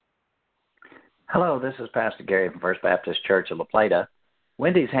Hello, this is Pastor Gary from First Baptist Church of La Plata.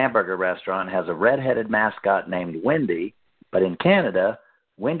 Wendy's Hamburger Restaurant has a red-headed mascot named Wendy, but in Canada,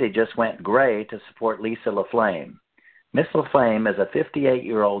 Wendy just went gray to support Lisa LaFlame. Miss LaFlame is a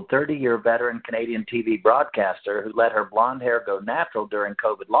 58-year-old, 30-year veteran Canadian TV broadcaster who let her blonde hair go natural during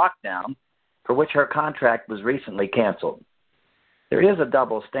COVID lockdown, for which her contract was recently canceled. There is a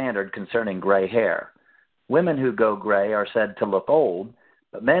double standard concerning gray hair. Women who go gray are said to look old,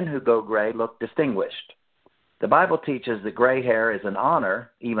 but men who go gray look distinguished. The Bible teaches that gray hair is an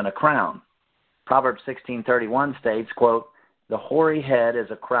honor, even a crown. Proverbs 16:31 states, quote, "The hoary head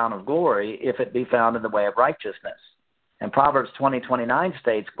is a crown of glory if it be found in the way of righteousness." And Proverbs 20:29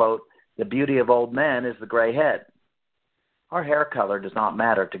 states, quote, "The beauty of old men is the gray head." Our hair color does not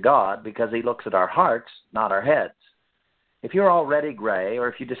matter to God because he looks at our hearts, not our heads. If you're already gray, or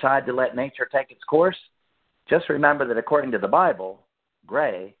if you decide to let nature take its course, just remember that according to the Bible,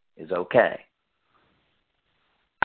 gray is okay.